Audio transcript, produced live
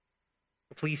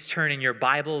Please turn in your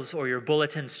Bibles or your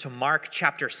bulletins to Mark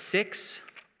chapter 6,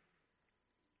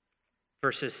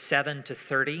 verses 7 to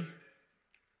 30.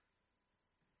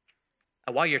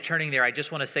 While you're turning there, I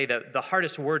just want to say that the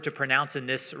hardest word to pronounce in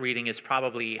this reading is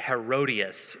probably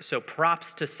Herodias. So props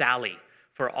to Sally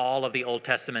for all of the Old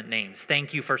Testament names.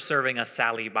 Thank you for serving us,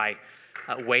 Sally, by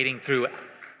wading through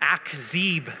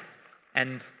Achzib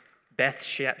and Beth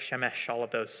Shemesh, all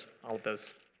of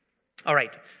those. All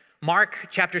right. Mark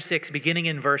chapter 6, beginning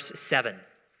in verse 7.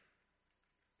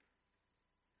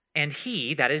 And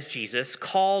he, that is Jesus,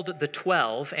 called the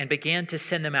 12 and began to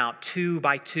send them out 2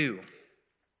 by 2,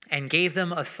 and gave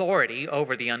them authority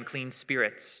over the unclean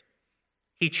spirits.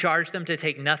 He charged them to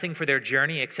take nothing for their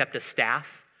journey except a staff,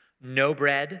 no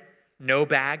bread, no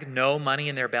bag, no money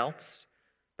in their belts,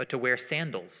 but to wear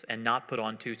sandals and not put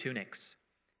on 2 tunics.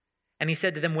 And he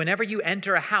said to them, whenever you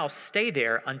enter a house, stay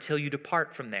there until you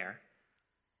depart from there.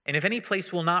 And if any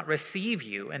place will not receive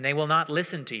you, and they will not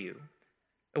listen to you,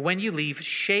 when you leave,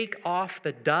 shake off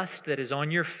the dust that is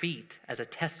on your feet as a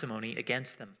testimony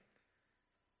against them.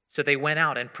 So they went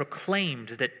out and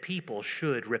proclaimed that people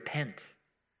should repent.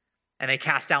 And they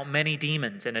cast out many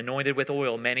demons and anointed with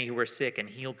oil many who were sick and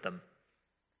healed them.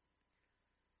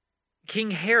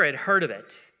 King Herod heard of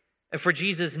it, for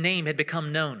Jesus' name had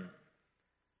become known.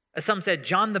 Some said,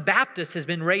 John the Baptist has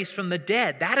been raised from the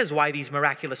dead. That is why these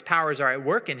miraculous powers are at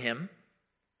work in him.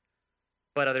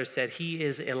 But others said, he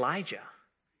is Elijah.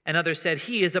 And others said,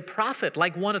 he is a prophet,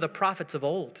 like one of the prophets of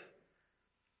old.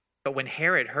 But when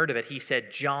Herod heard of it, he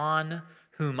said, John,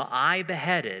 whom I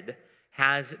beheaded,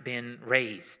 has been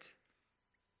raised.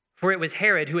 For it was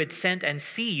Herod who had sent and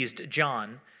seized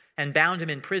John and bound him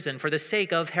in prison for the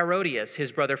sake of Herodias,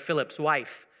 his brother Philip's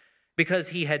wife, because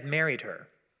he had married her.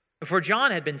 For John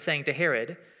had been saying to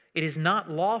Herod, it is not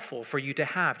lawful for you to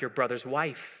have your brother's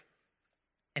wife.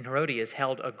 And Herodias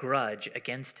held a grudge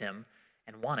against him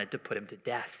and wanted to put him to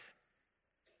death.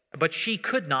 But she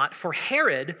could not, for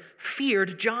Herod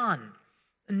feared John,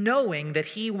 knowing that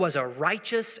he was a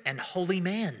righteous and holy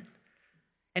man,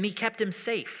 and he kept him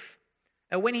safe.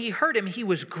 And when he heard him, he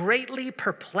was greatly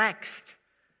perplexed,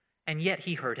 and yet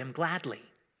he heard him gladly.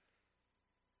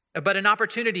 But an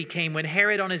opportunity came when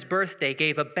Herod on his birthday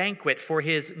gave a banquet for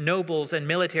his nobles and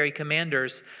military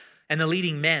commanders and the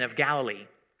leading men of Galilee.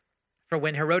 For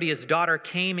when Herodias' daughter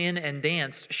came in and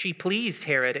danced, she pleased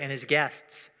Herod and his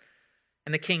guests.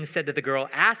 And the king said to the girl,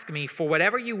 ask me for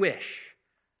whatever you wish,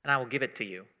 and I will give it to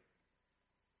you.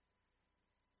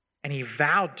 And he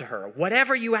vowed to her,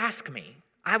 whatever you ask me,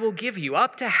 I will give you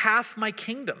up to half my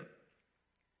kingdom.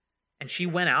 And she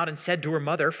went out and said to her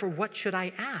mother, for what should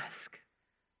I ask?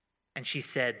 And she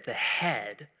said, the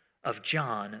head of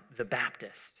John the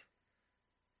Baptist.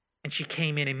 And she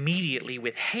came in immediately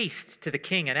with haste to the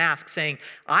king and asked, saying,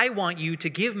 I want you to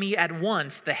give me at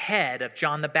once the head of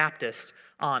John the Baptist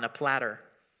on a platter.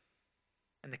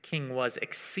 And the king was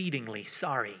exceedingly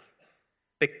sorry.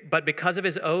 But because of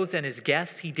his oath and his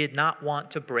guests, he did not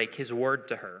want to break his word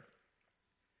to her.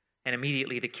 And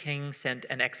immediately the king sent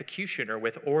an executioner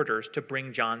with orders to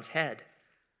bring John's head.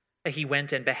 He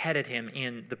went and beheaded him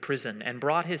in the prison and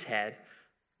brought his head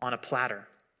on a platter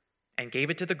and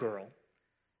gave it to the girl,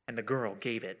 and the girl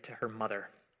gave it to her mother.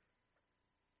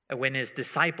 And when his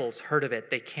disciples heard of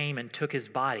it, they came and took his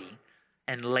body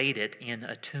and laid it in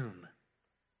a tomb.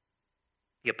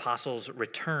 The apostles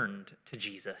returned to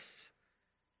Jesus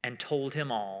and told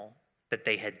him all that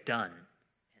they had done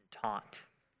and taught.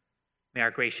 May our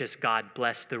gracious God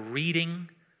bless the reading,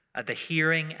 the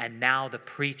hearing, and now the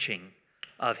preaching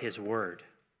of his word.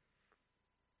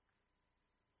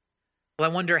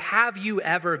 Well, I wonder, have you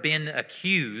ever been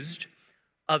accused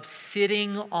of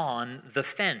sitting on the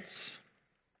fence?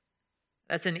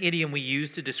 That's an idiom we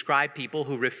use to describe people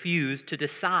who refuse to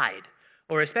decide,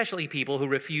 or especially people who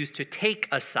refuse to take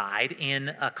a side in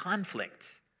a conflict.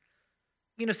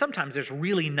 You know, sometimes there's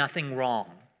really nothing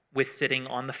wrong with sitting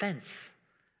on the fence.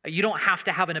 You don't have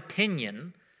to have an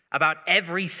opinion about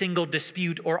every single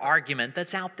dispute or argument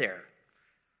that's out there.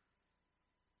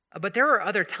 But there are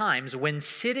other times when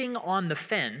sitting on the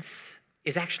fence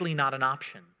is actually not an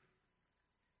option.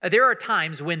 There are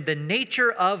times when the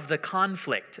nature of the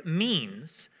conflict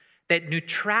means that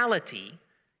neutrality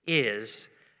is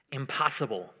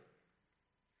impossible.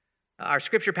 Our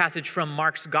scripture passage from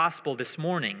Mark's gospel this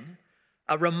morning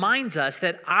reminds us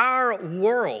that our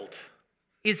world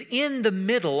is in the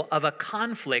middle of a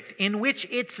conflict in which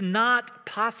it's not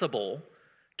possible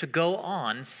to go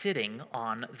on sitting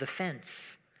on the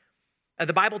fence.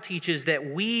 The Bible teaches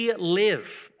that we live,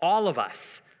 all of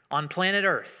us, on planet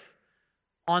Earth,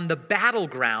 on the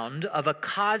battleground of a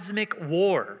cosmic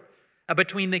war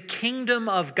between the kingdom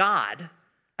of God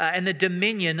and the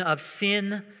dominion of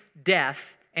sin, death,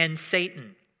 and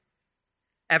Satan.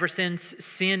 Ever since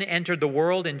sin entered the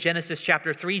world in Genesis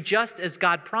chapter 3, just as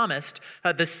God promised,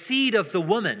 the seed of the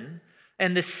woman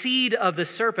and the seed of the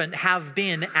serpent have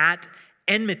been at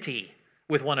enmity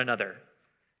with one another.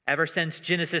 Ever since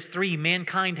Genesis 3,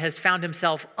 mankind has found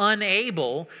himself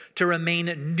unable to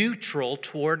remain neutral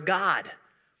toward God.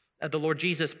 The Lord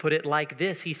Jesus put it like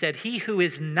this. He said, "He who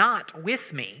is not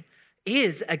with me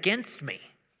is against me."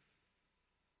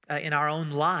 In our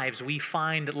own lives, we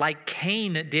find, like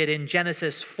Cain did in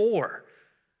Genesis 4,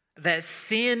 that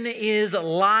sin is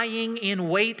lying in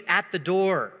wait at the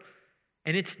door,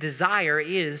 and its desire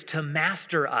is to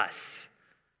master us.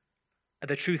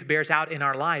 The truth bears out in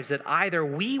our lives that either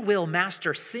we will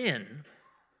master sin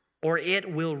or it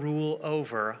will rule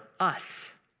over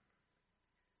us.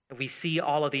 We see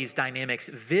all of these dynamics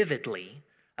vividly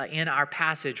in our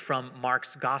passage from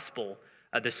Mark's Gospel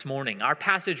this morning. Our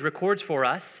passage records for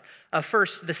us,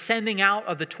 first, the sending out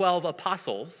of the 12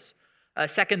 apostles,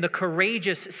 second, the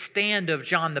courageous stand of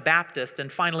John the Baptist, and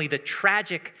finally, the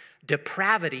tragic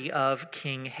depravity of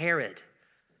King Herod.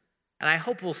 And I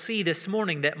hope we'll see this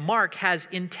morning that Mark has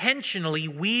intentionally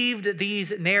weaved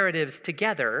these narratives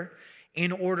together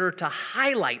in order to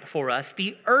highlight for us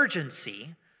the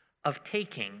urgency of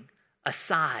taking a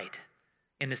side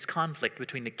in this conflict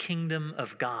between the kingdom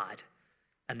of God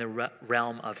and the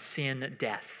realm of sin,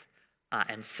 death,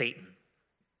 and Satan.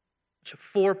 So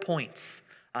 4 points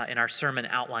in our sermon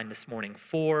outline this morning.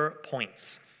 4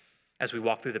 points as we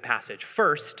walk through the passage.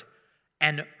 First,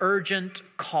 an urgent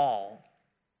call.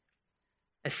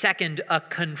 A second, a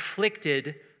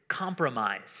conflicted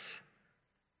compromise.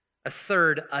 A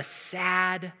third, a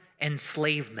sad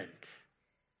enslavement.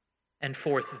 And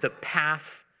fourth, the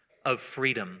path of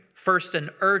freedom. First,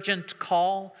 an urgent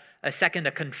call. A second,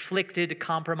 a conflicted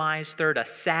compromise. Third, a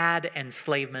sad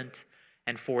enslavement.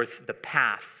 And fourth, the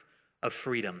path of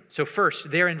freedom. So first,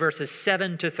 there in verses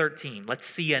 7 to 13, let's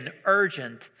see an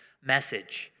urgent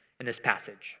message in this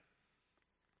passage.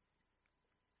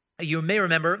 You may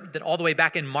remember that all the way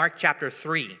back in Mark chapter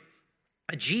 3,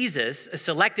 Jesus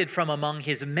selected from among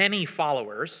his many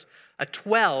followers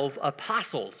 12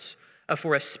 apostles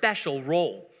for a special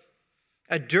role.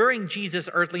 During Jesus'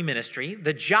 earthly ministry,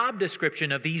 the job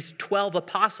description of these 12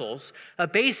 apostles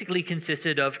basically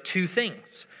consisted of 2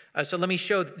 things. So let me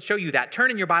show you that. Turn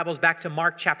in your Bibles back to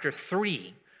Mark chapter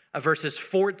 3, verses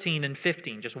 14 and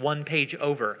 15, just one page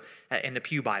over in the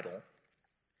Pew Bible.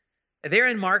 There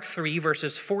in Mark 3,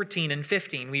 verses 14 and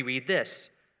 15, we read this.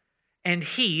 "And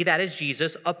he," that is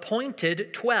Jesus,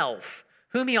 "appointed 12,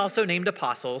 whom he also named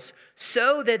apostles,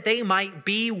 so that they might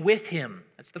be with him."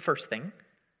 That's the first thing.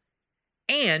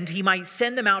 "And he might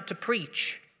send them out to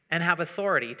preach and have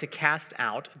authority to cast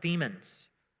out demons."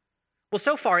 Well,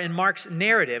 so far in Mark's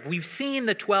narrative, we've seen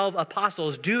the 12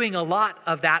 apostles doing a lot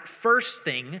of that first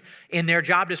thing in their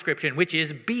job description, which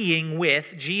is being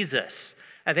with Jesus.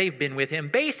 They've been with him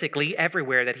basically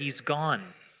everywhere that he's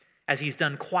gone, as he's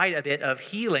done quite a bit of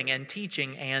healing and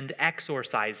teaching and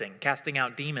exorcising, casting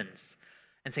out demons.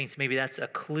 And saints, maybe that's a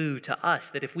clue to us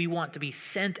that if we want to be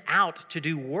sent out to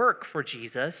do work for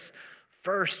Jesus,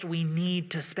 first we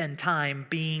need to spend time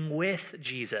being with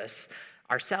Jesus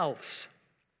ourselves.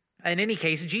 In any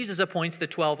case, Jesus appoints the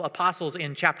 12 apostles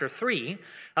in chapter 3,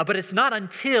 but it's not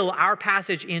until our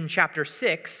passage in chapter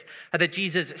 6 that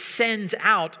Jesus sends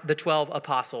out the 12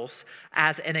 apostles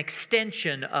as an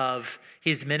extension of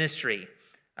his ministry.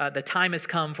 The time has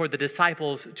come for the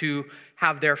disciples to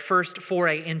have their first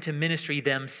foray into ministry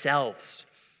themselves.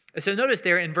 So notice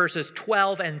there in verses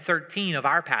 12 and 13 of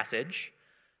our passage,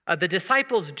 the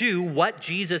disciples do what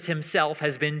Jesus himself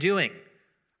has been doing.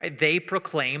 They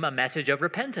proclaim a message of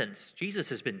repentance. Jesus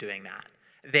has been doing that.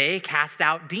 They cast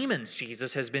out demons.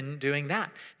 Jesus has been doing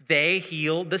that. They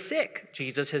heal the sick.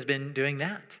 Jesus has been doing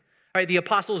that. All right, the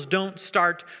apostles don't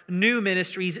start new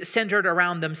ministries centered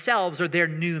around themselves or their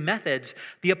new methods.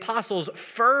 The apostles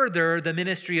further the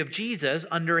ministry of Jesus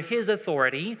under his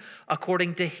authority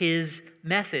according to his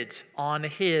methods, on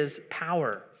his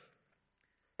power.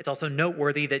 It's also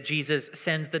noteworthy that Jesus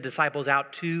sends the disciples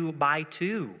out 2 by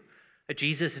 2.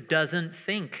 Jesus doesn't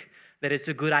think that it's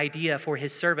a good idea for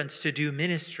his servants to do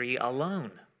ministry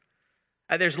alone.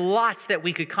 There's lots that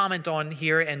we could comment on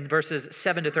here in verses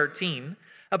 7 to 13,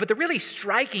 but the really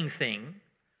striking thing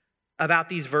about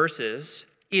these verses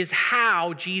is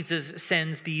how Jesus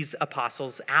sends these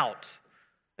apostles out,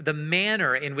 the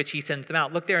manner in which he sends them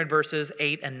out. Look there in verses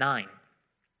 8 and 9.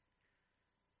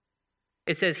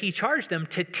 It says, "He charged them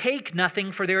to take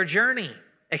nothing for their journey,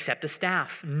 except a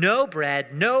staff, no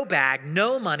bread, no bag,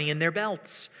 no money in their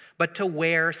belts, but to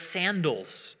wear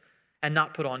sandals, and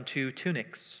not put on 2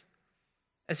 tunics.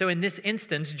 And so in this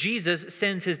instance, Jesus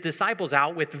sends his disciples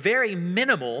out with very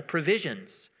minimal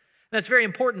provisions. And that's very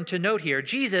important to note here.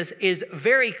 Jesus is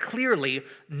very clearly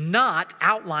not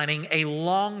outlining a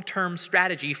long-term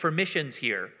strategy for missions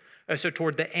here. So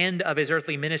toward the end of his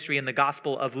earthly ministry in the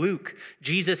Gospel of Luke,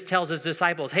 Jesus tells his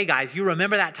disciples, hey guys, you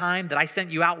remember that time that I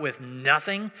sent you out with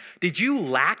nothing? Did you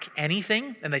lack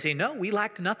anything? And they say, no, we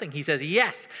lacked nothing. He says,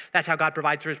 yes, that's how God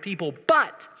provides for his people.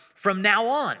 But from now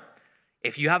on,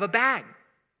 if you have a bag,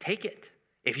 take it.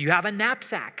 If you have a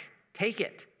knapsack, take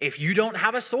it. If you don't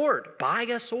have a sword, buy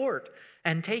a sword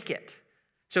and take it.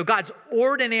 So God's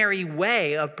ordinary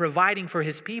way of providing for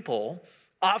his people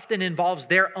often involves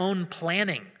their own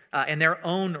planning and their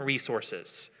own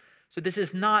resources. So this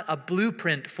is not a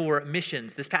blueprint for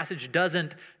missions. This passage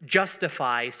doesn't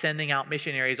justify sending out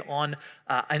missionaries on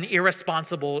an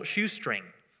irresponsible shoestring.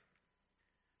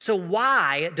 So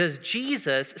why does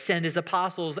Jesus send his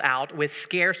apostles out with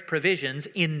scarce provisions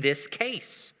in this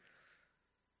case?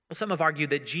 Well, some have argued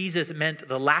that Jesus meant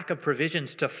the lack of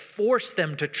provisions to force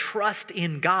them to trust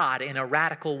in God in a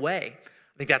radical way.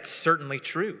 I think that's certainly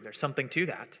true. There's something to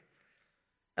that.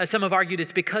 Some have argued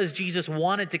it's because Jesus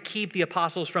wanted to keep the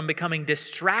apostles from becoming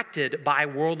distracted by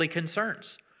worldly concerns.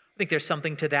 I think there's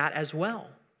something to that as well.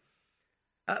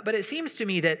 But it seems to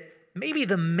me that maybe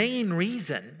the main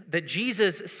reason that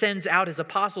Jesus sends out his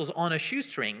apostles on a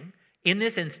shoestring in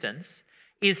this instance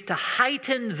is to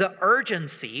heighten the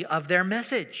urgency of their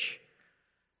message.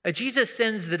 Jesus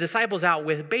sends the disciples out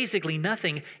with basically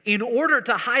nothing in order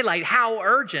to highlight how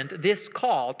urgent this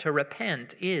call to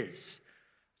repent is.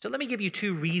 So let me give you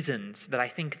 2 reasons that I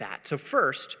think that. So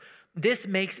first, this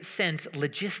makes sense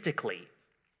logistically.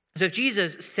 So if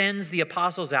Jesus sends the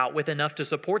apostles out with enough to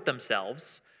support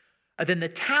themselves, then the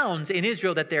towns in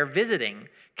Israel that they're visiting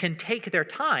can take their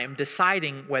time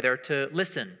deciding whether to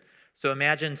listen. So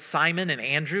imagine Simon and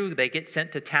Andrew, they get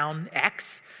sent to town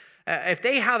X. If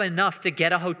they have enough to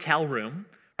get a hotel room,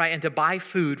 right, and to buy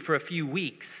food for a few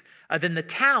weeks, then the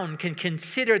town can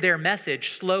consider their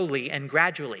message slowly and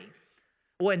gradually.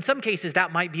 Well, in some cases,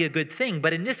 that might be a good thing,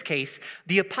 but in this case,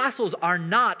 the apostles are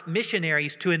not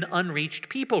missionaries to an unreached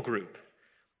people group.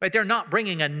 Right? They're not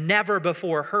bringing a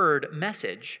never-before-heard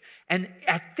message. And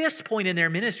at this point in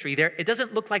their ministry, it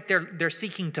doesn't look like they're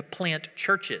seeking to plant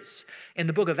churches. In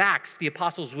the book of Acts, the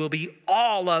apostles will be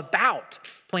all about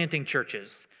planting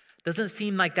churches. Doesn't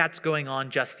seem like that's going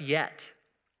on just yet.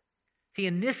 See,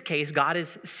 in this case, God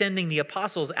is sending the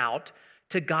apostles out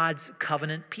to God's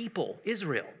covenant people,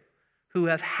 Israel, who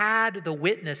have had the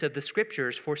witness of the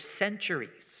scriptures for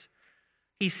centuries.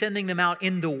 He's sending them out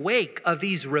in the wake of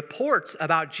these reports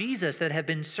about Jesus that have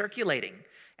been circulating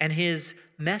and his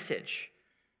message.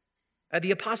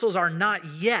 The apostles are not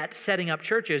yet setting up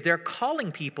churches. They're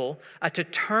calling people to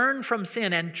turn from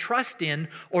sin and trust in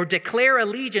or declare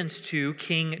allegiance to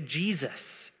King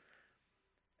Jesus.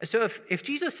 So if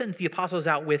Jesus sends the apostles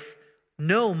out with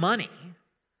no money,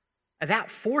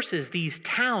 that forces these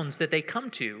towns that they come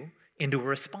to into a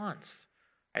response.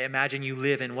 I imagine you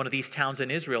live in one of these towns in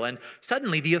Israel, and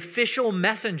suddenly the official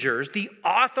messengers, the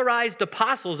authorized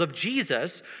apostles of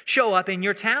Jesus, show up in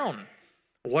your town.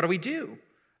 What do?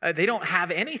 They don't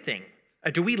have anything.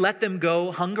 Do we let them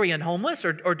go hungry and homeless,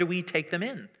 or do we take them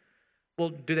in? Well,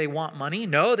 do they want money?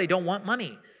 No, they don't want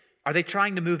money. Are they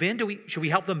trying to move in? Should we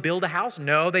help them build a house?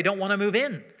 No, they don't want to move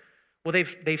in. Well,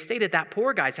 they've stayed at that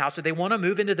poor guy's house. Do they want to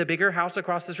move into the bigger house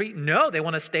across the street? No, they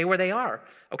want to stay where they are.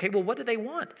 Okay, well, what do they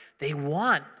want? They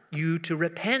want you to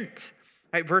repent.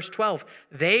 Right, verse 12,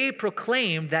 they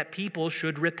proclaimed that people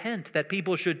should repent, that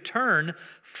people should turn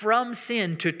from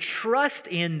sin to trust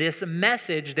in this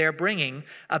message they're bringing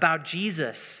about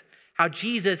Jesus, how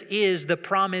Jesus is the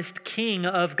promised king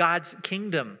of God's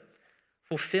kingdom,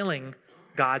 fulfilling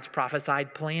God's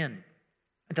prophesied plan.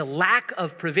 The lack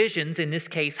of provisions in this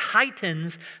case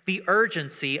heightens the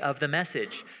urgency of the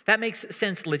message. That makes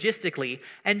sense logistically.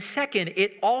 And second,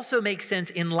 it also makes sense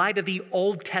in light of the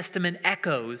Old Testament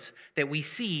echoes that we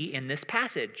see in this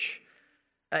passage.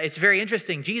 It's very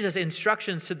interesting. Jesus'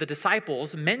 instructions to the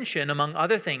disciples mention, among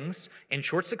other things, in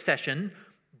short succession,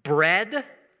 bread,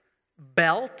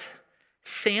 belt,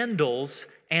 sandals,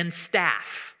 and staff.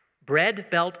 Bread,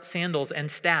 belt, sandals,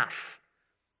 and staff.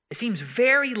 It seems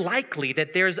very likely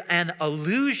that there's an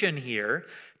allusion here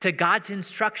to God's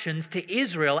instructions to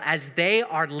Israel as they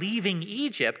are leaving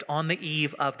Egypt on the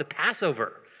eve of the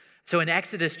Passover. So in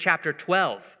Exodus chapter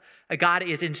 12, God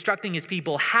is instructing his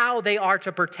people how they are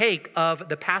to partake of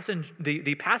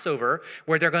the Passover,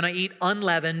 where they're going to eat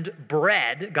unleavened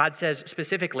bread, God says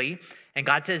specifically, And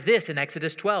God says this in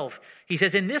Exodus 12. He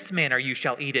says, in this manner you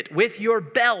shall eat it, with your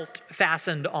belt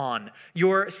fastened on,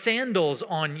 your sandals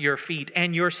on your feet,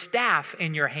 and your staff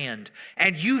in your hand.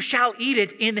 And you shall eat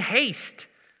it in haste.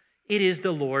 It is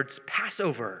the Lord's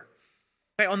Passover.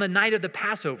 Right, on the night of the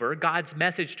Passover, God's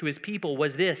message to his people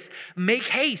was this: make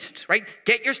haste, right?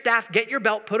 Get your staff, get your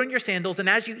belt, put on your sandals, and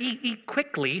as you eat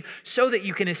quickly so that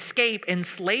you can escape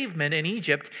enslavement in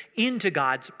Egypt into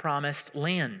God's promised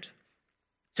land.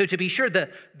 So to be sure, the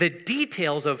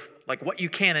details of like what you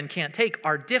can and can't take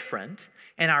are different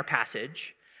in our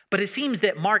passage, but it seems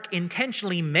that Mark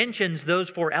intentionally mentions those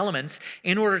four elements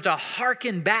in order to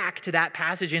hearken back to that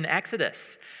passage in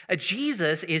Exodus.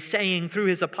 Jesus is saying through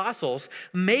his apostles,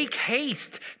 make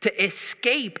haste to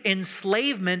escape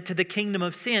enslavement to the kingdom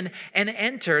of sin and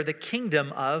enter the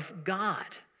kingdom of God.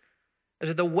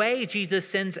 So the way Jesus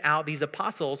sends out these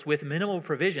apostles with minimal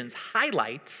provisions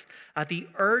highlights the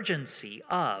urgency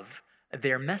of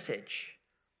their message.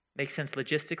 Makes sense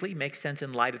logistically, makes sense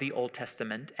in light of the Old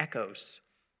Testament echoes.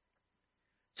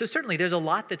 So certainly there's a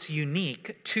lot that's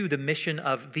unique to the mission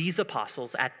of these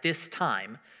apostles at this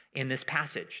time in this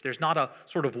passage. There's not a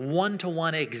sort of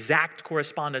one-to-one exact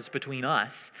correspondence between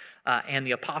us and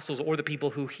the apostles or the people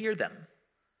who hear them.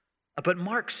 But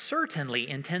Mark certainly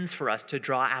intends for us to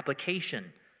draw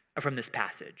application from this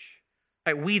passage.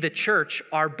 Right, we, the church,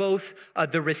 are both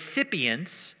the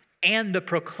recipients and the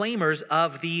proclaimers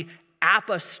of the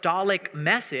apostolic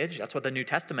message, that's what the New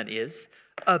Testament is,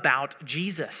 about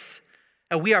Jesus.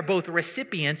 We are both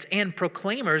recipients and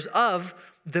proclaimers of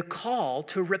the call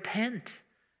to repent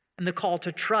and the call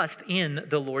to trust in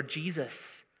the Lord Jesus.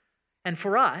 And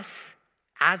for us,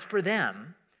 as for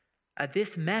them,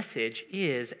 this message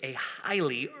is a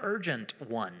highly urgent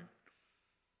one.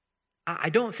 I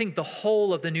don't think the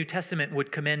whole of the New Testament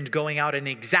would commend going out in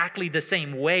exactly the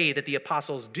same way that the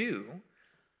apostles do,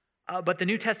 but the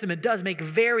New Testament does make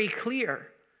very clear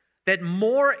that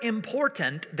more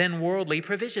important than worldly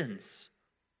provisions,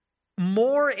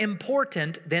 more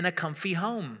important than a comfy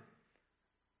home,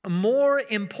 more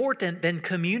important than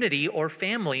community or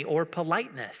family or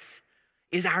politeness,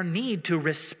 is our need to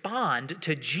respond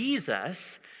to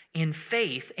Jesus in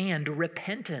faith and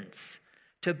repentance,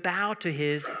 to bow to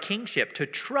his kingship, to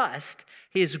trust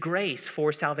his grace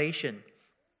for salvation.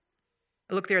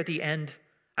 Look there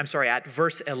at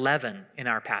verse 11 in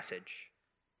our passage.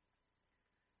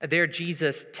 There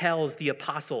Jesus tells the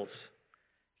apostles,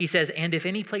 he says, and if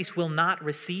any place will not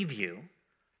receive you,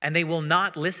 and they will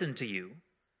not listen to you,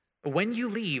 when you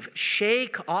leave,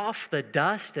 shake off the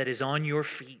dust that is on your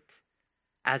feet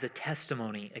as a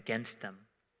testimony against them.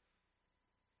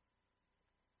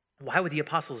 Why would the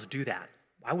apostles do that?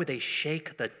 Why would they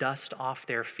shake the dust off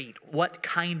their feet? What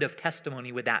kind of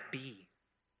testimony would that be?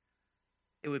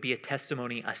 It would be a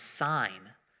testimony, a sign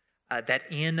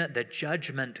that in the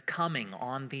judgment coming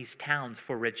on these towns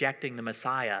for rejecting the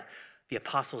Messiah, the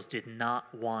apostles did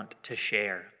not want to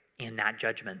share in that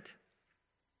judgment.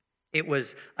 It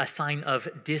was a sign of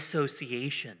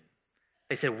dissociation.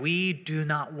 They said, we do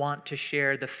not want to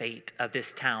share the fate of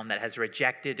this town that has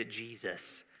rejected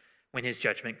Jesus when his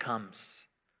judgment comes.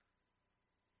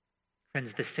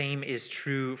 Friends, the same is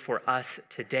true for us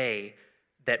today,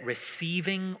 that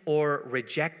receiving or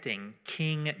rejecting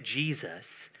King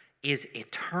Jesus is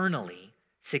eternally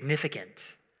significant.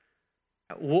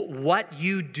 What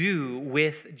you do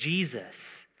with Jesus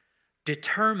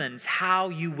determines how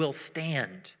you will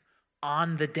stand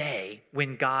on the day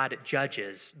when God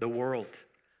judges the world.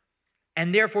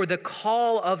 And therefore, the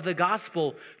call of the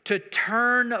gospel to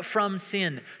turn from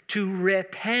sin, to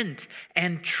repent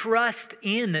and trust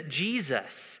in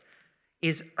Jesus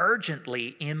is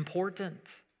urgently important.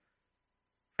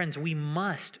 Friends, we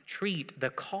must treat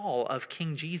the call of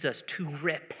King Jesus to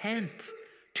repent,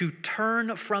 to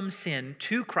turn from sin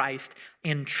to Christ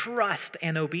in trust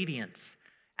and obedience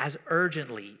as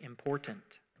urgently important.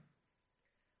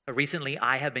 Recently,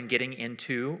 I have been getting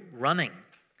into running.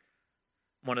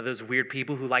 I'm one of those weird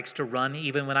people who likes to run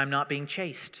even when I'm not being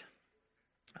chased.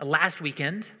 Last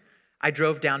weekend, I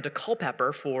drove down to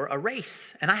Culpeper for a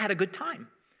race, and I had a good time.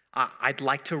 I'd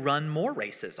like to run more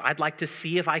races. I'd like to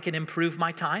see if I can improve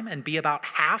my time and be about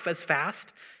half as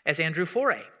fast as Andrew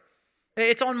Foray.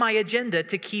 It's on my agenda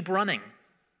to keep running.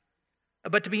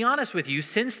 But to be honest with you,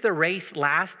 since the race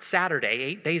last Saturday,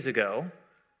 8 days ago,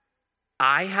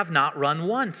 I have not run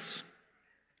once.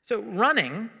 So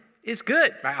running is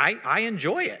good. I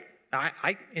enjoy it.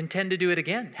 I intend to do it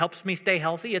again. Helps me stay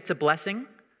healthy. It's a blessing.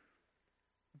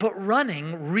 But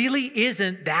running really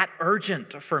isn't that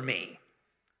urgent for me.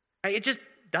 It just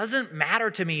doesn't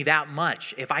matter to me that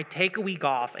much if I take a week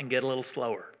off and get a little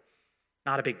slower.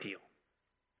 Not a big deal.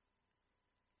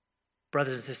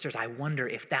 Brothers and sisters, I wonder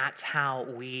if that's how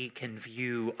we can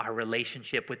view our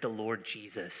relationship with the Lord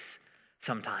Jesus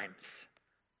sometimes.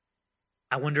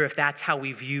 I wonder if that's how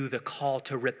we view the call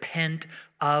to repent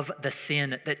of the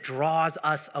sin that draws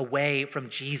us away from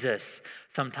Jesus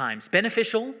sometimes.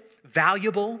 Beneficial,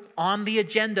 valuable, on the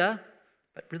agenda,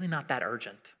 but really not that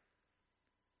urgent.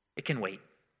 It can wait.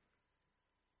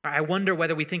 I wonder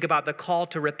whether we think about the call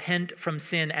to repent from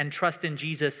sin and trust in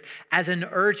Jesus as an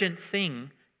urgent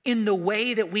thing in the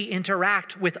way that we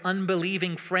interact with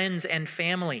unbelieving friends and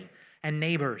family and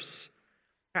neighbors.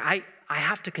 I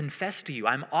have to confess to you,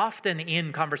 I'm often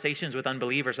in conversations with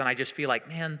unbelievers and I just feel like,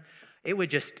 man, it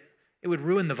would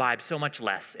ruin the vibe so much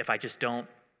less if I just don't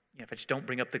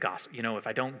bring up the gospel, if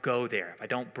I don't go there, if I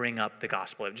don't bring up the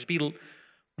gospel. It would just be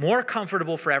more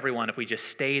comfortable for everyone if we just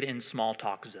stayed in small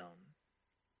talk zone.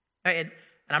 And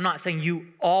I'm not saying you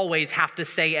always have to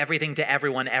say everything to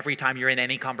everyone every time you're in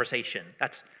any conversation.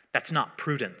 That's not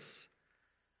prudence.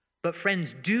 But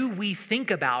friends, do we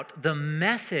think about the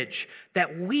message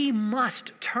that we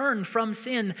must turn from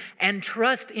sin and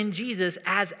trust in Jesus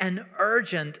as an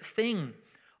urgent thing?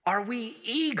 Are we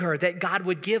eager that God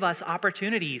would give us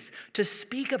opportunities to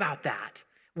speak about that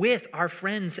with our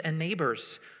friends and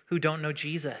neighbors who don't know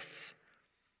Jesus?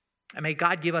 And may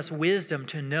God give us wisdom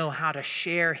to know how to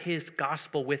share his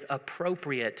gospel with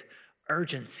appropriate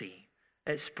urgency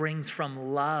that springs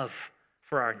from love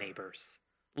for our neighbors,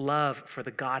 love for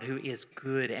the God who is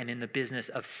good and in the business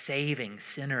of saving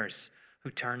sinners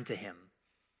who turn to him.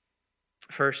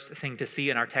 First thing to see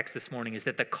in our text this morning is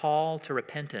that the call to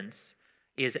repentance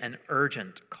is an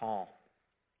urgent call.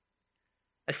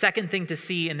 A second thing to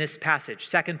see in this passage,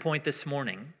 second point this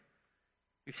morning,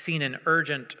 we've seen an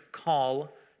urgent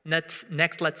call.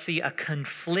 Next, let's see a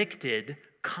conflicted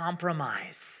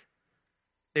compromise.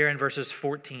 There in verses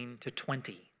 14 to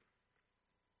 20.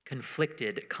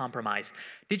 Conflicted compromise.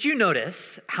 Did you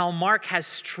notice how Mark has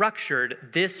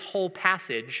structured this whole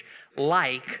passage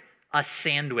like a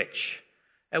sandwich,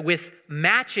 with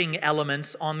matching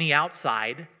elements on the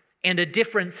outside and a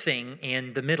different thing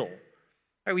in the middle?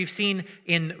 Right, we've seen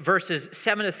in verses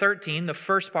 7 to 13, the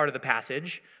first part of the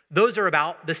passage, those are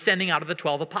about the sending out of the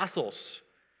 12 apostles.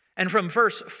 And from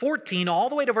verse 14 all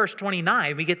the way to verse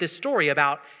 29, we get this story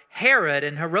about Herod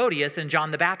and Herodias and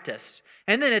John the Baptist.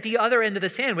 And then at the other end of the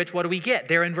sandwich, what do we get?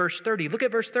 There in verse 30. Look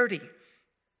at verse 30.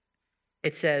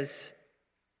 It says,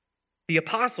 the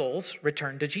apostles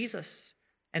returned to Jesus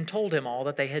and told him all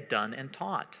that they had done and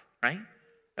taught, right?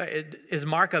 Is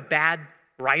Mark a bad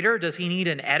writer? Does he need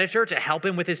an editor to help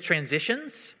him with his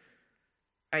transitions?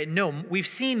 No, we've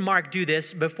seen Mark do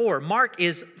this before. Mark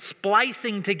is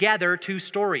splicing together two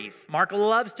stories. Mark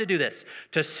loves to do this,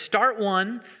 to start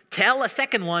one, tell a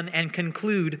second one, and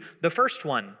conclude the first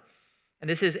one. And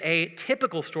this is a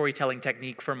typical storytelling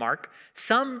technique for Mark.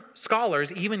 Some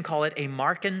scholars even call it a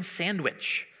Markan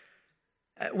sandwich.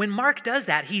 When Mark does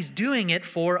that, he's doing it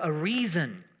for a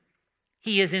reason.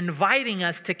 He is inviting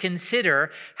us to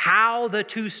consider how the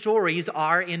two stories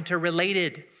are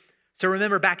interrelated. So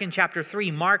remember back in chapter 3,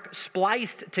 Mark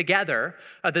spliced together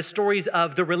the stories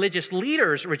of the religious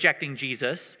leaders rejecting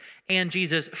Jesus and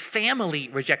Jesus' family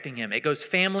rejecting him. It goes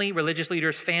family, religious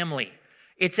leaders, family.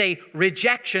 It's a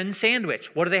rejection sandwich.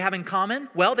 What do they have in common?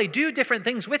 Well, they do different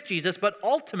things with Jesus, but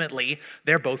ultimately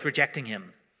they're both rejecting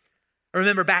him.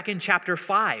 Remember back in chapter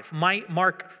 5,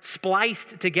 Mark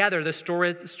spliced together the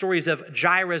stories of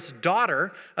Jairus'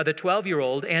 daughter, the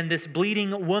 12-year-old, and this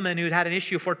bleeding woman who'd had an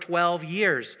issue for 12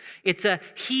 years. It's a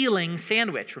healing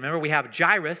sandwich. Remember, we have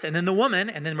Jairus, and then the woman,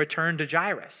 and then return to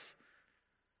Jairus.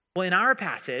 Well, in our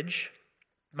passage,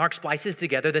 Mark splices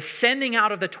together the sending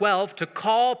out of the 12 to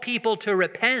call people to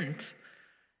repent,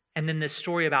 and then this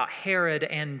story about Herod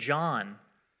and John,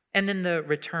 and then the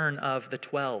return of the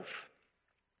 12.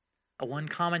 One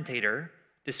commentator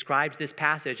describes this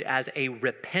passage as a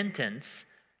repentance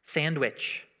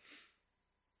sandwich.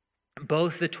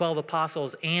 Both the 12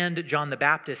 apostles and John the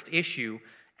Baptist issue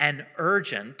an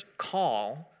urgent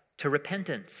call to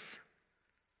repentance.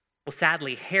 Well,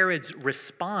 sadly, Herod's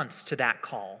response to that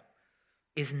call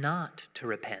is not to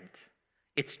repent.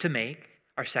 It's to make,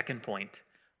 our second point,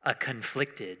 a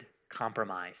conflicted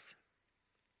compromise.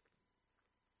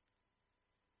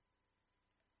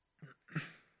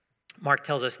 Mark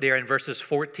tells us there in verses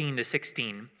 14 to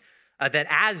 16 that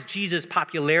as Jesus'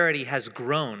 popularity has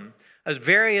grown, as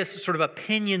various sort of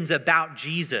opinions about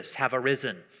Jesus have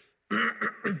arisen.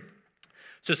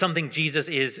 So something Jesus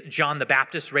is John the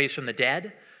Baptist raised from the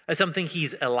dead, something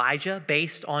he's Elijah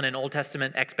based on an Old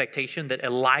Testament expectation that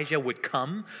Elijah would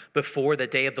come before the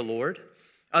day of the Lord.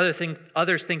 Others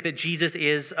think that Jesus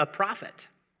is a prophet.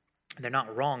 They're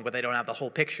not wrong, but they don't have the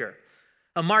whole picture.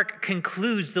 Mark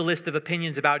concludes the list of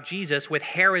opinions about Jesus with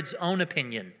Herod's own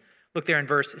opinion. Look there in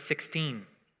verse 16.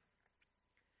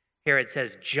 Herod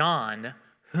says, John,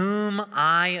 whom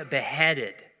I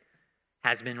beheaded,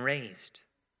 has been raised.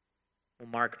 Well,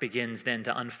 Mark begins then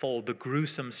to unfold the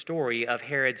gruesome story of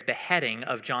Herod's beheading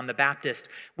of John the Baptist,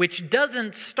 which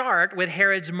doesn't start with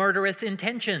Herod's murderous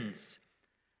intentions.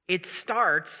 It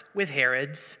starts with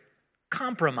Herod's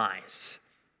compromise.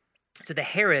 So the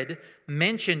Herod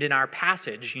mentioned in our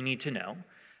passage, you need to know,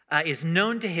 is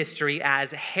known to history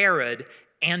as Herod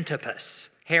Antipas.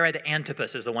 Herod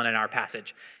Antipas is the one in our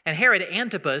passage. And Herod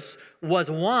Antipas was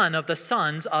one of the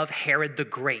sons of Herod the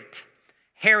Great.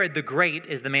 Herod the Great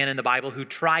is the man in the Bible who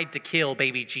tried to kill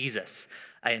baby Jesus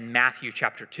in Matthew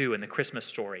chapter 2 in the Christmas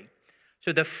story.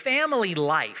 So the family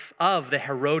life of the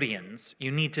Herodians,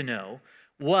 you need to know,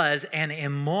 was an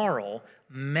immoral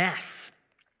mess.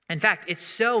 In fact, it's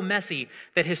so messy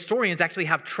that historians actually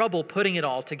have trouble putting it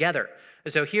all together.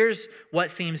 So here's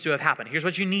what seems to have happened. Here's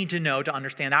what you need to know to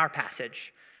understand our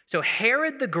passage. So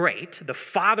Herod the Great, the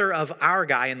father of our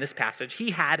guy in this passage, he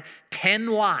had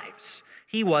 10 wives.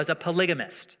 He was a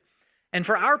polygamist. And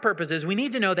for our purposes, we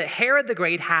need to know that Herod the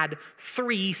Great had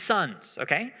 3 sons,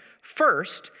 okay?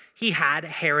 First, he had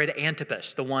Herod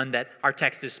Antipas, the one that our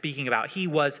text is speaking about. He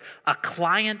was a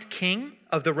client king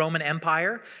of the Roman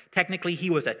Empire. Technically, he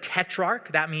was a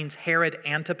tetrarch. That means Herod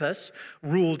Antipas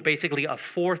ruled basically a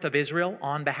fourth of Israel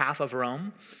on behalf of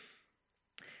Rome.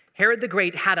 Herod the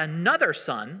Great had another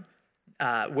son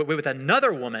with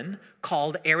another woman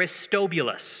called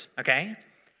Aristobulus, okay?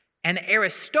 And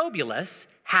Aristobulus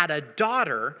had a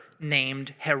daughter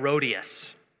named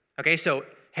Herodias. Okay, so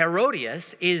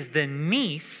Herodias is the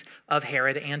niece of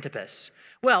Herod Antipas.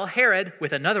 Well, Herod,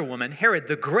 with another woman, Herod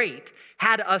the Great,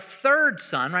 had a third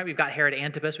son, right? We've got Herod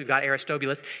Antipas, we've got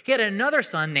Aristobulus. He had another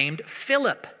son named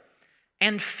Philip.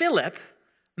 And Philip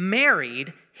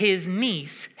married his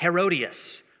niece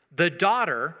Herodias, the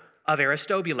daughter of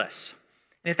Aristobulus.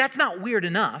 And if that's not weird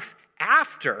enough,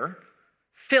 after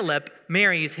Philip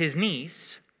marries his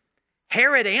niece,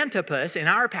 Herod Antipas, in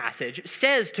our passage,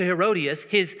 says to Herodias,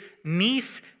 his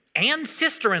niece and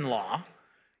sister-in-law,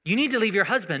 you need to leave your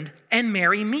husband and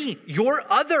marry me, your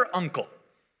other uncle.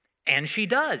 And she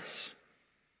does.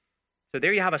 So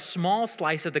there you have a small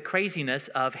slice of the craziness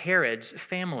of Herod's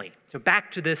family. So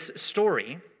back to this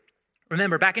story.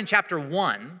 Remember, back in chapter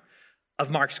 1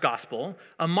 of Mark's gospel,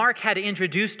 Mark had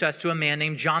introduced us to a man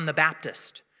named John the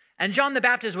Baptist. And John the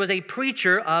Baptist was a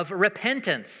preacher of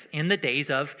repentance in the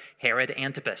days of Herod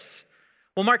Antipas.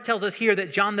 Well, Mark tells us here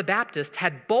that John the Baptist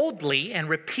had boldly and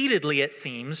repeatedly, it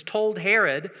seems, told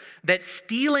Herod that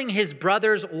stealing his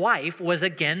brother's wife was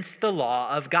against the law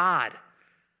of God.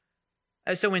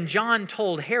 So when John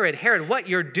told Herod, Herod, what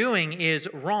you're doing is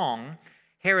wrong,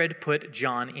 Herod put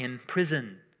John in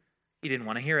prison. He didn't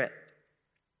want to hear it.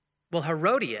 Well,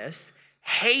 Herodias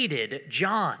hated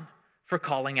John for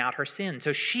calling out her sin.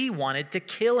 So she wanted to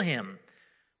kill him.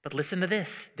 But listen to this.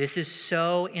 This is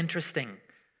so interesting.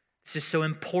 This is so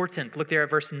important. Look there at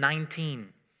verse 19.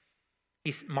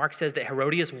 Mark says that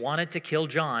Herodias wanted to kill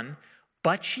John,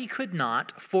 but she could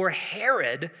not, for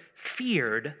Herod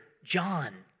feared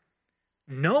John,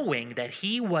 knowing that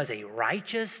he was a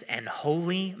righteous and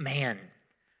holy man,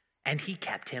 and he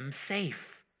kept him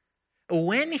safe.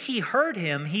 When he heard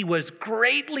him, he was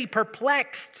greatly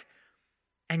perplexed,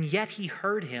 and yet he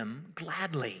heard him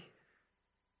gladly.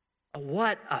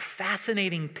 What a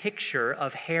fascinating picture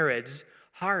of Herod's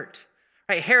heart.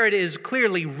 Right? Herod is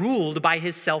clearly ruled by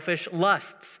his selfish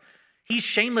lusts. He's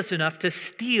shameless enough to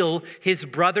steal his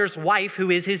brother's wife,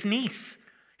 who is his niece.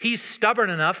 He's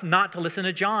stubborn enough not to listen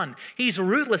to John. He's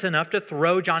ruthless enough to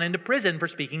throw John into prison for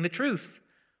speaking the truth.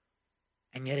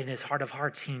 And yet in his heart of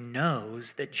hearts, he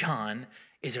knows that John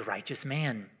is a righteous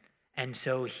man. And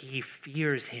so he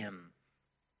fears him.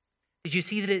 Did you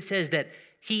see that it says that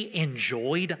he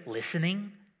enjoyed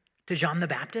listening to John the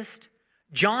Baptist?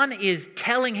 John is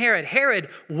telling Herod, Herod,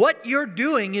 what you're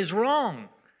doing is wrong.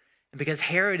 And because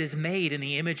Herod is made in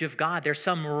the image of God, there's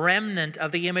some remnant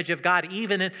of the image of God,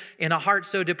 even in a heart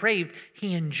so depraved,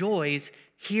 he enjoys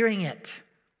hearing it.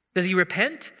 Does he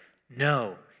repent?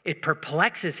 No. It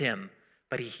perplexes him,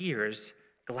 but he hears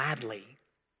gladly.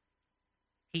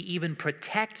 He even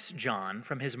protects John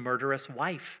from his murderous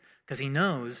wife because he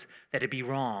knows that it'd be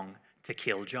wrong to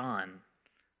kill John.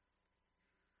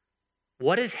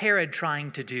 What is Herod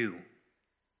trying to do?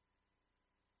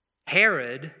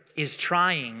 Herod is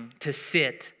trying to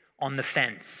sit on the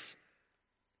fence.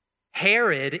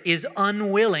 Herod is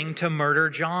unwilling to murder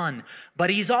John, but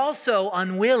he's also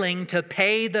unwilling to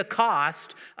pay the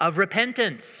cost of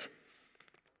repentance.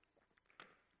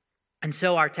 And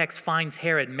so our text finds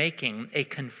Herod making a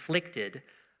conflicted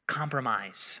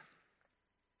compromise.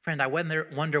 Friend, I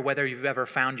wonder whether you've ever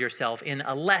found yourself in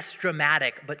a less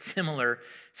dramatic but similar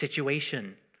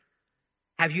situation.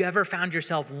 Have you ever found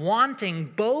yourself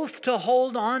wanting both to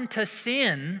hold on to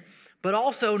sin, but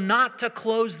also not to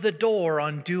close the door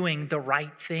on doing the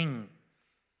right thing?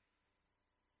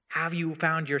 Have you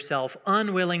found yourself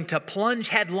unwilling to plunge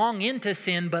headlong into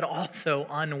sin, but also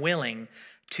unwilling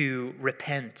to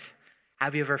repent?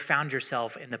 Have you ever found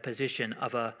yourself in the position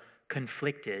of a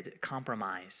conflicted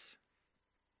compromise?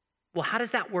 Well, how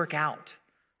does that work out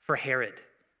for Herod?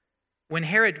 When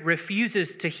Herod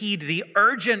refuses to heed the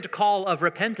urgent call of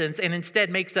repentance and instead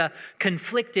makes a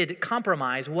conflicted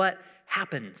compromise, what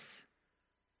happens?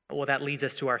 Well, that leads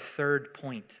us to our third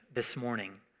point this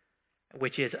morning,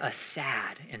 which is a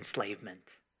sad enslavement.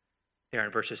 There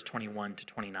in verses 21 to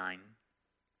 29.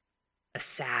 A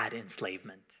sad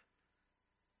enslavement.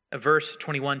 Verse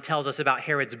 21 tells us about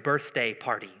Herod's birthday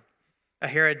party.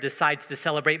 Herod decides to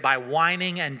celebrate by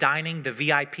wining and dining the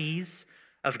VIPs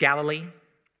of Galilee.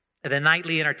 The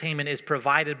nightly entertainment is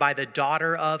provided by the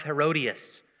daughter of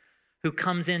Herodias, who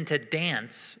comes in to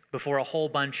dance before a whole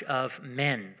bunch of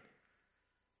men.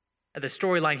 The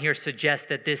storyline here suggests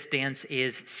that this dance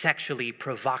is sexually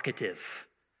provocative.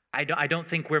 I don't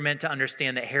think we're meant to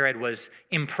understand that Herod was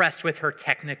impressed with her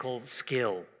technical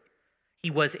skill.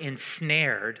 He was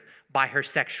ensnared by her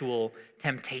sexual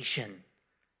temptation.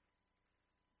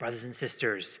 Brothers and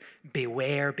sisters,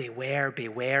 beware, beware,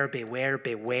 beware, beware,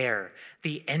 beware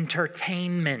the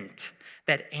entertainment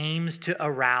that aims to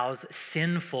arouse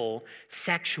sinful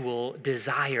sexual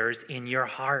desires in your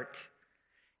heart.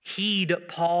 Heed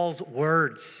Paul's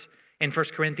words in 1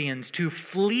 Corinthians to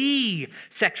flee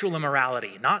sexual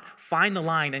immorality, not find the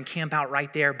line and camp out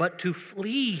right there, but to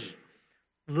flee.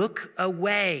 Look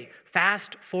away,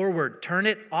 fast forward, turn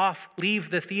it off, leave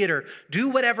the theater. Do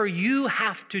whatever you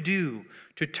have to do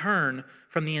to turn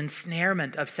from the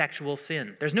ensnarement of sexual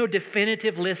sin. There's no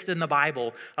definitive list in the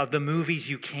Bible of the movies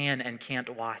you can and can't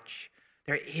watch.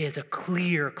 There is a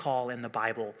clear call in the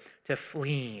Bible to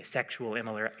flee sexual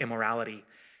immorality.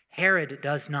 Herod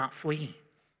does not flee.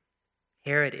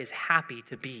 Herod is happy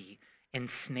to be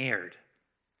ensnared.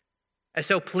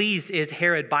 So pleased is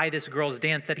Herod by this girl's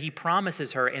dance that he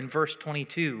promises her in verse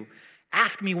 22,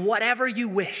 "Ask me whatever you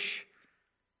wish,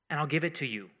 and I'll give it to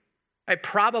you."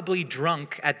 Probably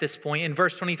drunk at this point. In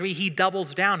verse 23, he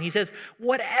doubles down. He says,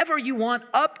 "Whatever you want,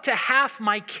 up to half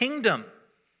my kingdom."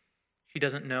 She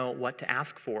doesn't know what to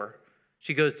ask for.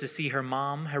 She goes to see her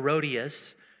mom,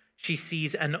 Herodias. She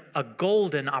sees a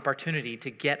golden opportunity to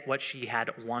get what she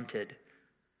had wanted.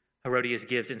 Herodias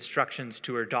gives instructions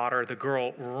to her daughter. The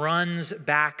girl runs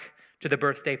back to the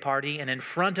birthday party, and in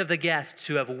front of the guests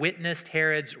who have witnessed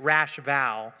Herod's rash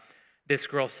vow, this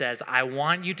girl says, "I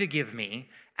want you to give me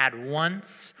at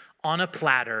once on a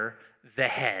platter the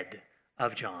head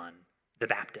of John the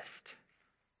Baptist."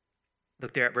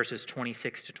 Look there at verses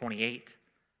 26 to 28.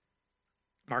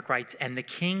 Mark writes, "And the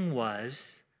king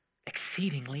was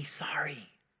exceedingly sorry.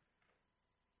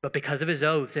 But because of his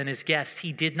oaths and his guests,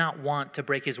 he did not want to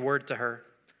break his word to her.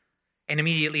 And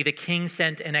immediately the king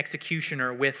sent an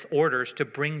executioner with orders to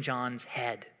bring John's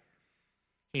head.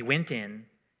 He went in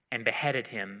and beheaded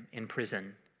him in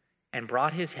prison and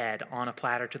brought his head on a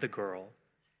platter to the girl,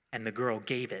 and the girl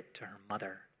gave it to her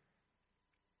mother."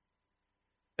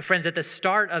 Friends, at the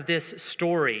start of this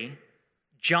story,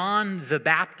 John the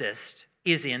Baptist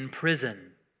is in prison.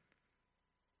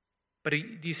 But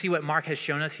do you see what Mark has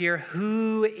shown us here?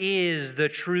 Who is the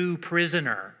true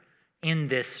prisoner in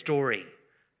this story?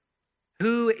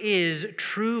 Who is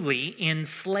truly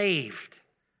enslaved?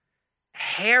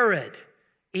 Herod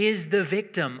is the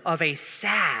victim of a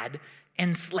sad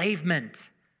enslavement,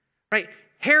 right?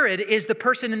 Herod is the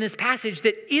person in this passage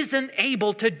that isn't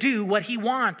able to do what he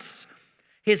wants.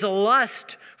 His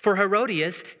lust for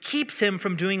Herodias keeps him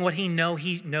from doing what he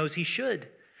knows he should.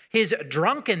 His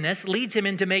drunkenness leads him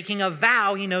into making a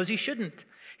vow he knows he shouldn't.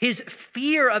 His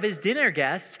fear of his dinner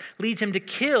guests leads him to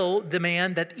kill the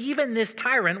man that even this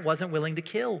tyrant wasn't willing to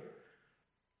kill.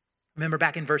 Remember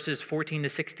back in verses 14 to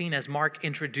 16, as Mark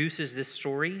introduces this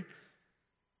story,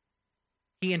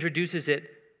 he introduces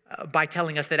it by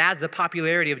telling us that as the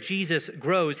popularity of Jesus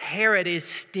grows, Herod is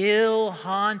still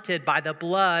haunted by the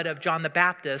blood of John the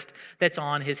Baptist that's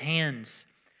on his hands.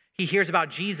 He hears about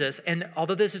Jesus, and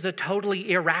although this is a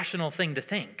totally irrational thing to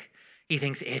think, he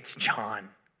thinks, it's John.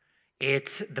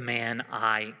 It's the man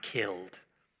I killed.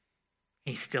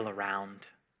 He's still around.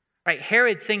 Right?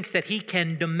 Herod thinks that he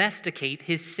can domesticate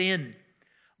his sin,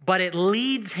 but it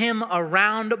leads him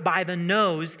around by the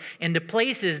nose into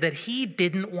places that he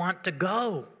didn't want to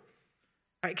go.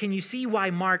 Right, can you see why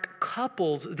Mark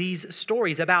couples these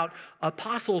stories about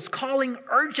apostles calling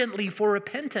urgently for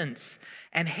repentance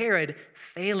and Herod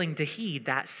failing to heed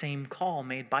that same call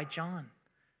made by John?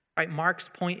 Right, Mark's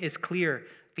point is clear.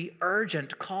 The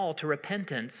urgent call to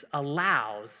repentance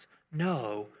allows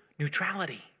no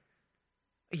neutrality.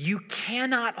 You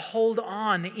cannot hold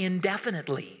on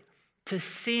indefinitely to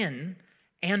sin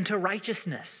and to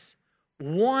righteousness.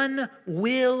 One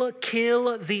will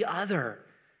kill the other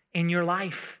in your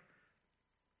life.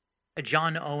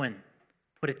 John Owen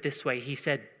put it this way. He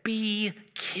said, "Be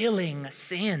killing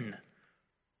sin,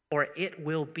 or it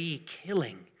will be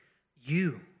killing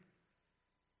you."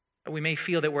 We may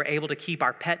feel that we're able to keep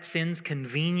our pet sins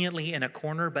conveniently in a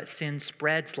corner, but sin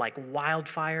spreads like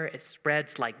wildfire. It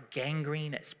spreads like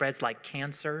gangrene. It spreads like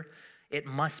cancer. It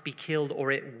must be killed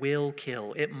or it will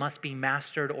kill. It must be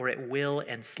mastered or it will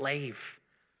enslave.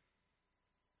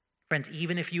 Friends,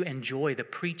 even if you enjoy the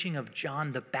preaching of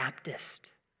John the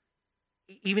Baptist,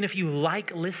 even if you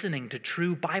like listening to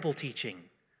true Bible teaching,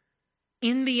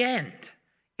 in the end,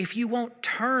 if you won't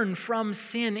turn from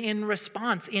sin in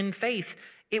response, in faith,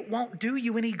 it won't do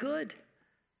you any good.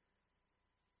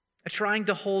 Trying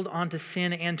to hold on to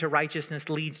sin and to righteousness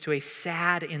leads to a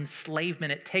sad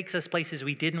enslavement. It takes us places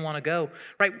we didn't want to go,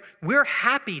 right? We're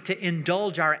happy to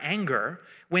indulge our anger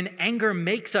when anger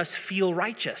makes us feel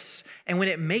righteous and when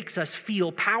it makes us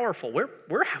feel powerful.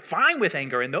 We're fine with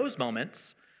anger in those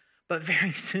moments, but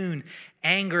very soon,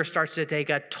 anger starts to take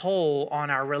a toll on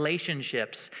our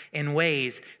relationships in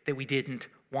ways that we didn't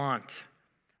want.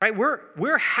 Right?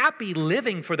 We're happy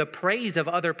living for the praise of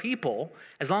other people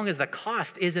as long as the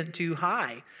cost isn't too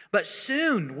high. But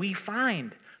soon we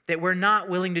find that we're not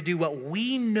willing to do what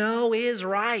we know is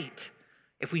right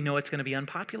if we know it's going to be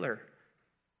unpopular.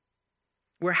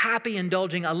 We're happy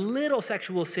indulging a little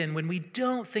sexual sin when we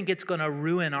don't think it's going to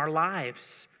ruin our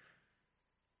lives.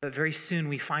 But very soon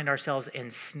we find ourselves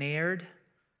ensnared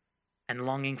and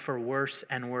longing for worse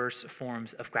and worse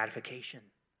forms of gratification.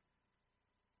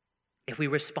 If we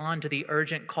respond to the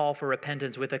urgent call for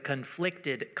repentance with a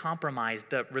conflicted compromise,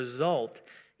 the result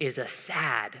is a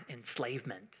sad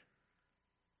enslavement.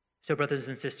 So, brothers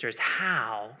and sisters,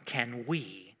 how can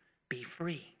we be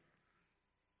free?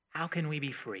 How can we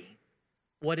be free?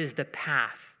 What is the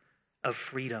path of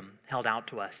freedom held out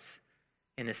to us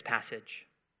in this passage?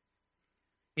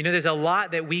 You know, there's a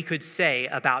lot that we could say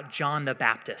about John the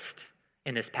Baptist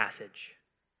in this passage.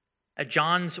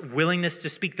 John's willingness to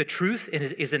speak the truth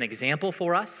is an example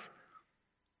for us.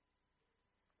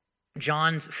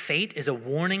 John's fate is a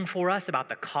warning for us about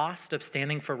the cost of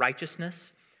standing for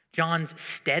righteousness. John's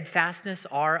steadfastness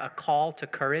are a call to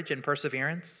courage and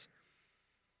perseverance.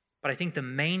 But I think the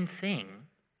main thing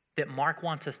that Mark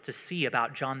wants us to see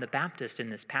about John the Baptist in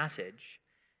this passage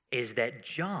is that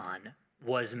John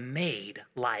was made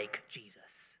like Jesus.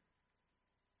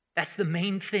 That's the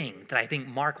main thing that I think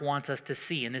Mark wants us to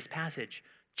see in this passage.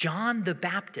 John the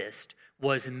Baptist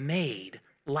was made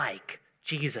like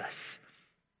Jesus.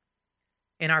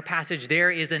 In our passage, there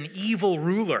is an evil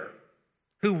ruler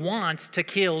who wants to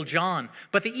kill John.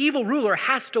 But the evil ruler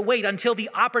has to wait until the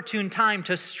opportune time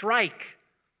to strike.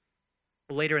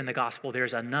 Later in the gospel,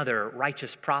 there's another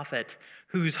righteous prophet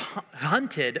who's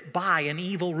hunted by an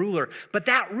evil ruler. But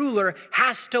that ruler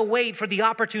has to wait for the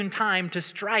opportune time to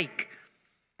strike.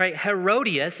 Right?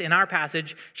 Herodias, in our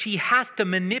passage, she has to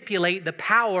manipulate the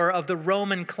power of the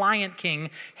Roman client king,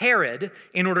 Herod,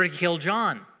 in order to kill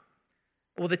John.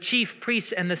 Well, the chief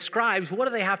priests and the scribes, what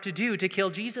do they have to do to kill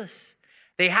Jesus?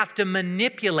 They have to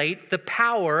manipulate the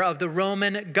power of the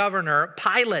Roman governor,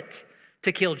 Pilate,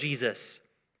 to kill Jesus.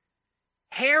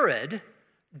 Herod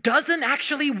doesn't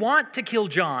actually want to kill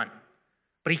John,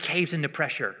 but he caves into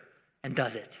pressure and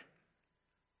does it.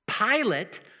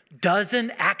 Pilate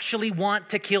doesn't actually want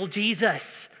to kill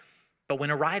Jesus, but when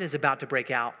a riot is about to break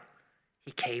out,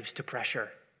 he caves to pressure.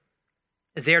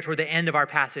 There toward the end of our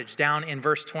passage, down in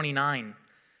verse 29,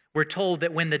 we're told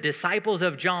that when the disciples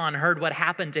of John heard what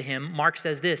happened to him, Mark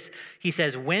says this. He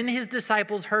says, when his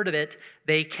disciples heard of it,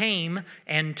 they came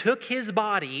and took his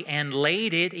body and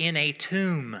laid it in a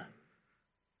tomb.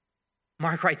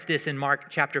 Mark writes this in Mark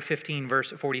chapter 15,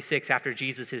 verse 46, after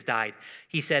Jesus has died.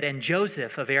 He said, and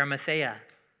Joseph of Arimathea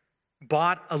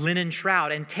bought a linen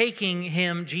shroud, and taking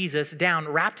him, Jesus, down,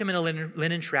 wrapped him in a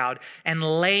linen shroud, and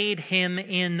laid him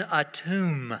in a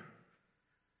tomb.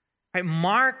 Right?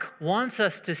 Mark wants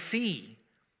us to see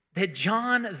that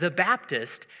John the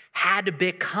Baptist had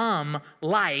become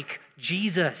like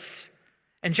Jesus.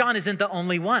 And John isn't the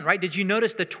only one, right? Did you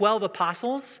notice the 12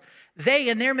 apostles? They,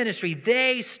 in their ministry,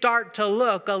 they start to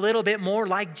look a little bit more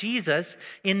like Jesus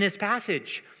in this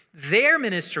passage. their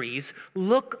ministries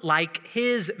look like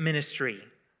his ministry.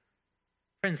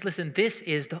 Friends, listen, this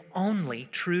is the only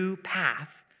true path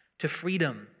to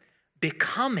freedom,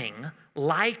 becoming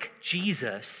like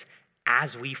Jesus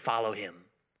as we follow him.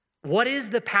 What is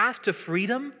the path to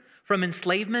freedom from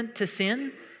enslavement to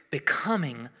sin?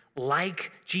 Becoming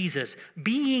like Jesus,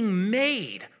 being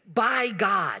made by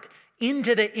God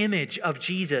into the image of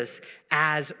Jesus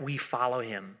as we follow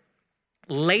him.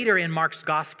 Later in Mark's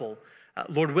gospel,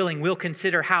 Lord willing, we'll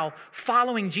consider how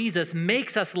following Jesus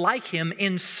makes us like him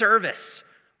in service.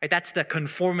 Right? That's the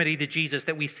conformity to Jesus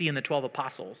that we see in the 12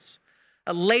 apostles.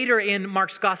 Later in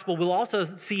Mark's gospel, we'll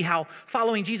also see how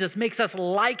following Jesus makes us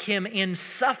like him in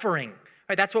suffering.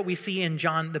 Right? That's what we see in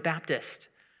John the Baptist.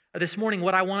 This morning,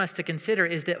 what I want us to consider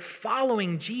is that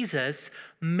following Jesus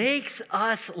makes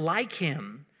us like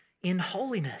him in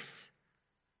holiness.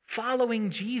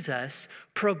 Following Jesus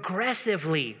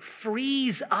progressively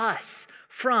frees us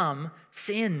from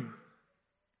sin.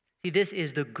 See, this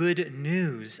is the good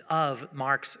news of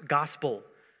Mark's gospel.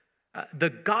 The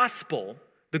gospel,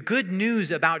 the good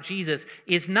news about Jesus,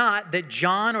 is not that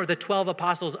John or the 12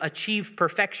 apostles achieved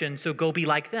perfection, so go be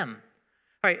like them.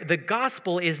 Right? The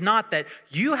gospel is not that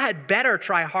you had better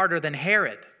try harder than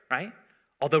Herod, right?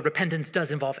 Although repentance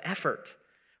does involve effort.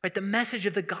 Right? The message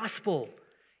of the gospel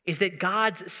is that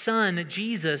God's Son,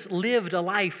 Jesus, lived a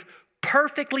life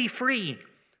perfectly free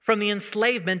from the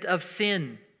enslavement of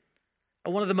sin.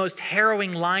 One of the most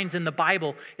harrowing lines in the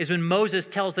Bible is when Moses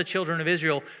tells the children of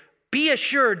Israel, "Be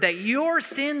assured that your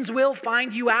sins will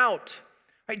find you out."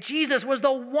 Right? Jesus was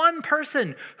the one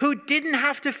person who didn't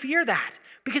have to fear that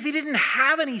because he didn't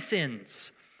have any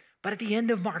sins. But at the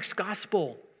end of Mark's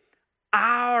gospel,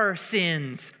 our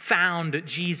sins found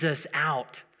Jesus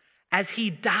out as he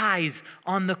dies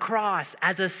on the cross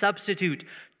as a substitute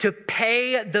to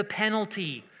pay the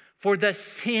penalty for the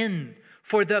sin,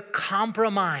 for the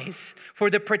compromise, for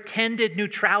the pretended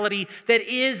neutrality that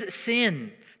is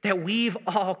sin that we've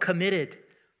all committed.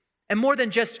 And more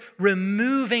than just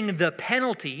removing the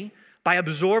penalty by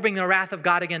absorbing the wrath of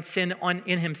God against sin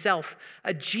in himself,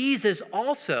 Jesus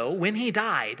also, when he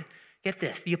died, get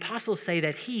this, the apostles say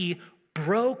that he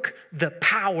broke the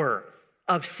power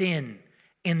of sin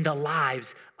in the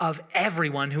lives of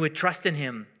everyone who would trust in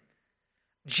him.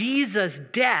 Jesus'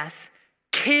 death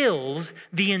kills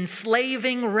the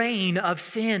enslaving reign of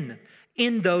sin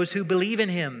in those who believe in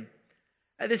him.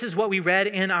 This is what we read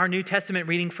in our New Testament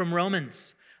reading from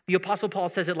Romans. The Apostle Paul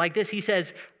says it like this. He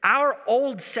says, our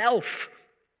old self,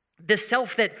 the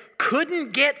self that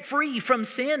couldn't get free from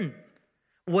sin,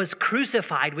 was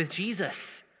crucified with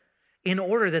Jesus in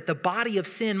order that the body of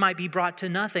sin might be brought to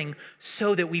nothing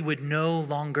so that we would no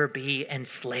longer be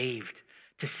enslaved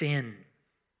to sin.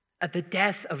 The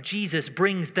death of Jesus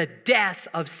brings the death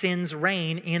of sin's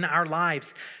reign in our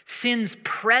lives. Sin's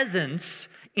presence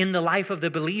in the life of the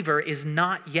believer is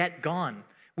not yet gone.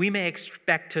 We may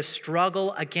expect to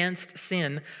struggle against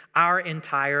sin our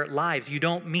entire lives. You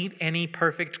don't meet any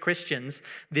perfect Christians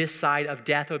this side of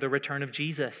death or the return of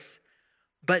Jesus.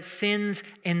 But sin's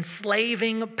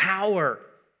enslaving power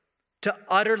to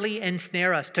utterly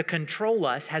ensnare us, to control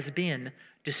us, has been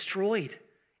destroyed.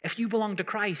 If you belong to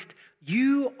Christ,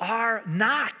 you are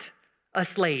not a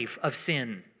slave of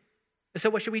sin. So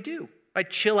what should we do? Right?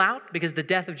 Chill out because the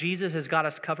death of Jesus has got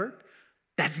us covered?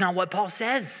 That's not what Paul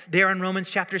says there in Romans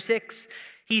chapter 6.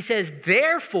 He says,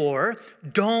 therefore,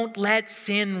 don't let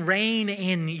sin reign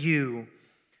in you.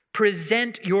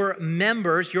 Present your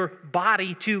members, your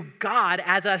body, to God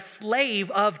as a slave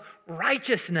of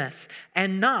righteousness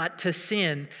and not to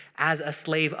sin as a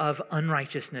slave of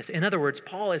unrighteousness. In other words,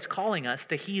 Paul is calling us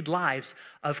to heed lives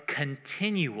of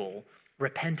continual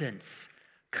repentance,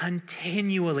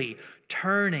 continually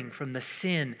turning from the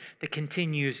sin that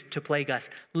continues to plague us,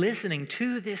 listening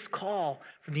to this call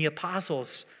from the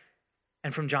apostles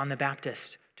and from John the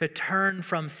Baptist to turn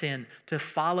from sin, to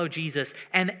follow Jesus,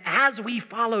 and as we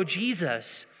follow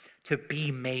Jesus, to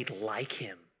be made like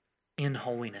him in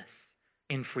holiness,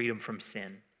 in freedom from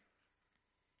sin.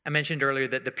 I mentioned earlier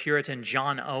that the Puritan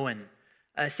John Owen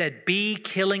said, be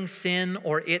killing sin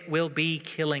or it will be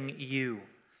killing you.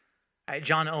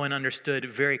 John Owen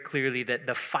understood very clearly that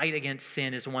the fight against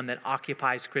sin is one that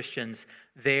occupies Christians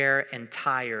their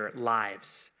entire lives.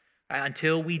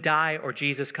 Until we die or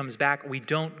Jesus comes back, we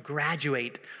don't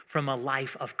graduate from a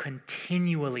life of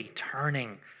continually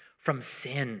turning from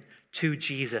sin to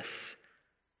Jesus.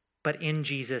 But in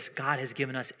Jesus, God has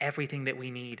given us everything that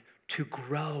we need to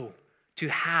grow, to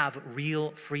have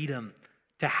real freedom,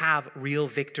 to have real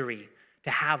victory, to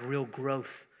have real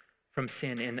growth from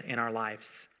sin in our lives.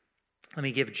 Let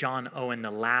me give John Owen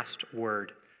the last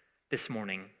word this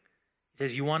morning. He He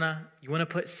says, you wanna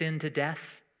put sin to death?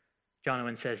 John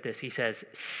Owen says this. He says,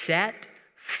 set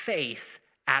faith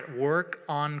at work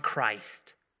on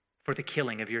Christ for the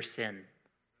killing of your sin.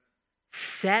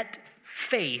 Set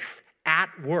faith at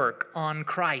work on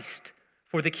Christ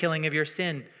for the killing of your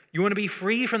sin. You want to be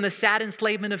free from the sad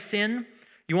enslavement of sin?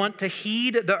 You want to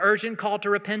heed the urgent call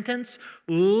to repentance?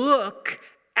 Look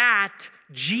at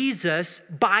Jesus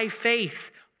by faith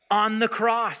on the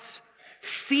cross.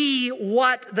 See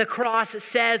what the cross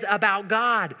says about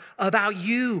God, about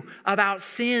you, about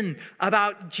sin,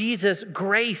 about Jesus'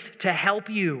 grace to help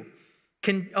you.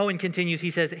 Owen continues, he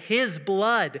says, his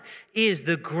blood is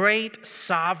the great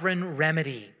sovereign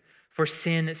remedy for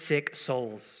sin-sick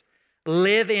souls.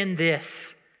 Live in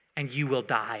this, and you will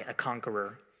die a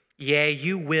conqueror. Yea,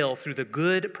 you will, through the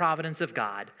good providence of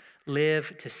God,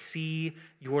 live to see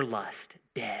your lust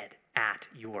dead at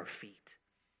your feet.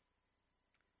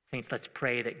 Saints, let's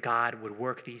pray that God would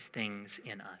work these things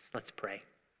in us. Let's pray.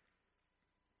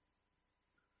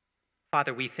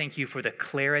 Father, we thank you for the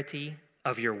clarity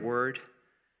of your word.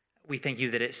 We thank you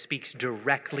that it speaks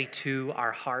directly to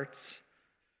our hearts.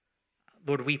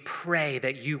 Lord, we pray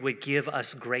that you would give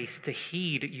us grace to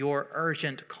heed your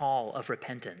urgent call of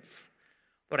repentance.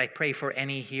 Lord, I pray for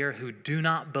any here who do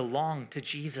not belong to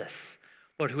Jesus,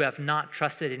 Lord, who have not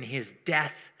trusted in his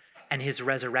death and his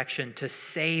resurrection to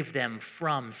save them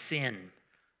from sin.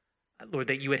 Lord,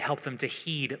 that you would help them to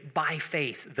heed by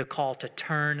faith the call to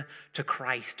turn to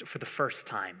Christ for the first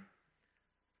time.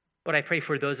 Lord, I pray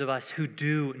for those of us who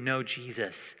do know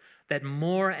Jesus, that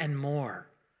more and more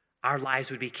our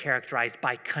lives would be characterized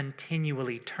by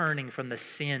continually turning from the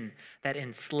sin that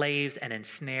enslaves and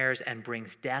ensnares and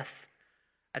brings death,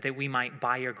 that we might,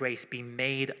 by your grace, be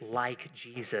made like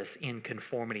Jesus in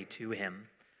conformity to him.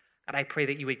 God, I pray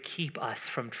that you would keep us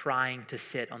from trying to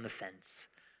sit on the fence.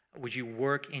 Would you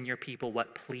work in your people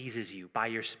what pleases you by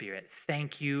your Spirit?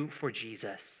 Thank you for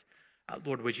Jesus.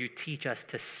 Lord, would you teach us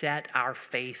to set our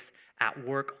faith at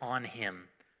work on him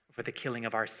for the killing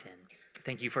of our sin?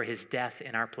 Thank you for his death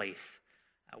in our place.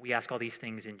 We ask all these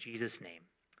things in Jesus' name.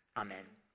 Amen.